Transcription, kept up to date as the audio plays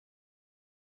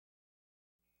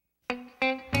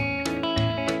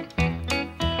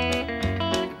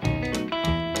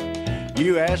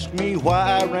You ask me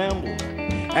why I ramble,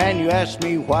 and you ask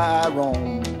me why I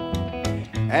roam.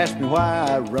 Ask me why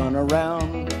I run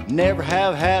around, never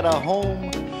have had a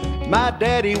home. My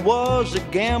daddy was a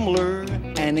gambler,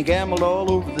 and he gambled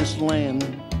all over this land.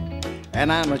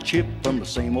 And I'm a chip from the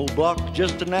same old block,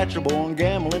 just a natural-born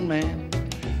gambling man.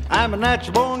 I'm a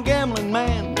natural-born gambling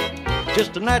man,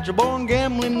 just a natural-born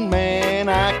gambling man.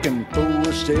 I can throw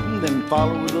a 7, then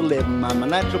follow with 11. I'm a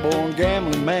natural-born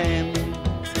gambling man.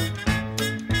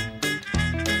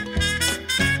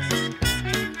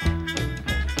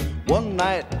 One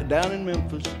night down in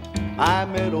Memphis, I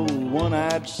met old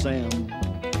one-eyed Sam.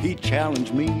 He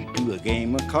challenged me to a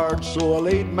game of cards, so I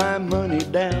laid my money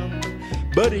down.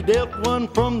 But he dealt one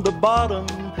from the bottom,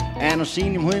 and I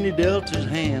seen him when he dealt his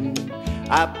hand.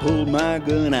 I pulled my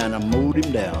gun and I mowed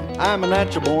him down. I'm a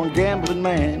natural-born gambling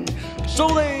man. So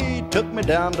they took me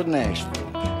down to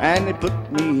Nashville, and they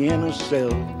put me in a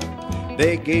cell.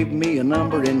 They gave me a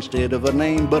number instead of a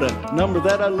name, but a number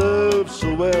that I love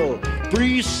so well.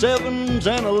 3 7s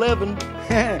and 11,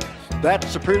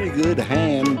 that's a pretty good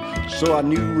hand. So I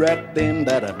knew right then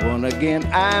that I'd won again.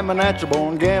 I'm a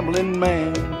natural-born gambling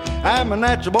man. I'm a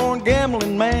natural-born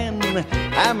gambling man.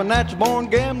 I'm a natural-born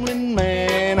gambling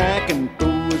man. I can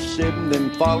throw a 7,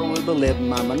 then follow with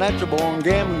 11. I'm a natural-born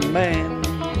gambling man.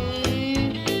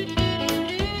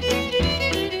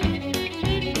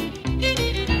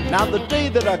 Now the day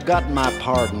that I got my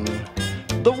pardon,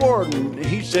 the warden,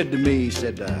 he said to me, he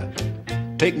said,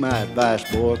 take my advice,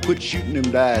 boy, quit shooting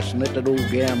them dice and let that old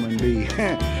gambling be.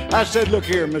 I said, look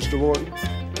here, Mr. Warden,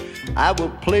 I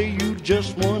will play you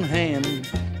just one hand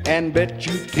and bet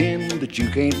you 10 that you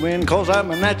can't win, 'cause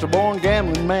I'm a natural-born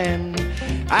gambling man.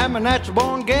 I'm a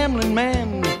natural-born gambling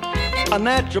man, a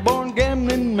natural-born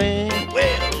gambling man.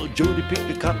 Well, Jody picked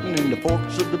the cotton in the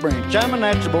forks of the branch. I'm a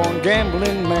natural-born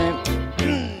gambling man.